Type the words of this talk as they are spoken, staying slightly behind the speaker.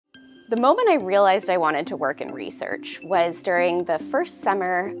The moment I realized I wanted to work in research was during the first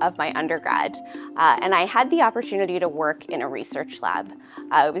summer of my undergrad, and I had the opportunity to work in a research lab.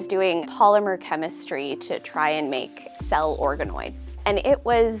 I was doing polymer chemistry to try and make cell organoids, and it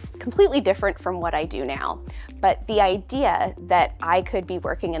was completely different from what I do now. But the idea that I could be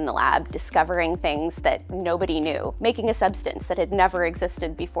working in the lab, discovering things that nobody knew, making a substance that had never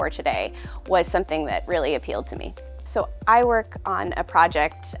existed before today, was something that really appealed to me. So I work on a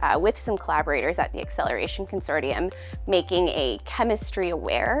project with some collaborators at the Acceleration Consortium, making a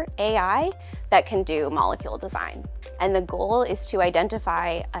chemistry-aware AI that can do molecule design. And the goal is to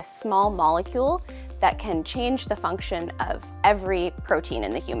identify a small molecule that can change the function of every protein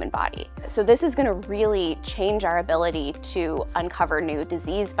in the human body. So this is going to really change our ability to uncover new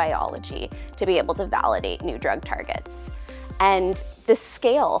disease biology, to be able to validate new drug targets. And the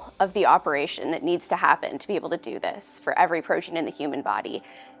scale of the operation that needs to happen to be able to do this for every protein in the human body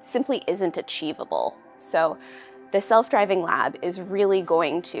simply isn't achievable. So the self-driving lab is really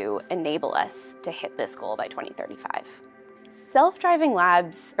going to enable us to hit this goal by 2035. Self-driving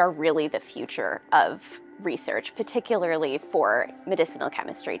labs are really the future of research, particularly for medicinal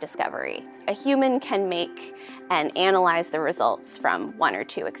chemistry discovery. A human can make and analyze the results from 1 or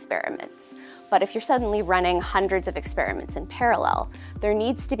 2 experiments. But if you're suddenly running hundreds of experiments in parallel, there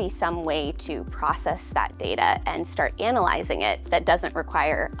needs to be some way to process that data and start analyzing it that doesn't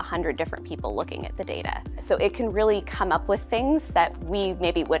require 100 different people looking at the data. So it can really come up with things that we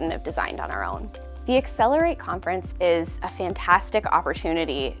maybe wouldn't have designed on our own. The Accelerate conference is a fantastic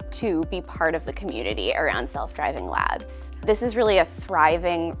opportunity to be part of the community around self-driving labs. This is really a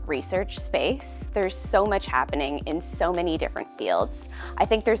thriving research space. There's so much happening in so many different fields. I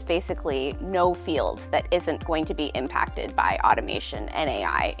think there's basically no field that isn't going to be impacted by automation and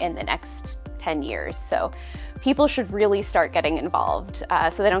AI in the next 10 years. So people should really start getting involved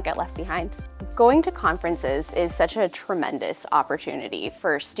so they don't get left behind. Going to conferences is such a tremendous opportunity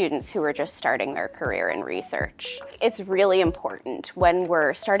for students who are just starting their career in research. It's really important when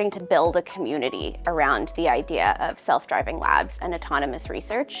we're starting to build a community around the idea of self-driving labs and autonomous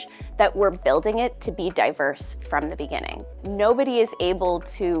research that we're building it to be diverse from the beginning. Nobody is able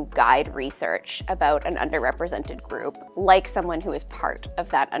to guide research about an underrepresented group like someone who is part of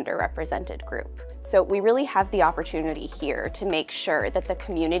that underrepresented group. So we really have the opportunity here to make sure that the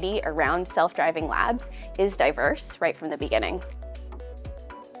community around self-driving labs is diverse right from the beginning.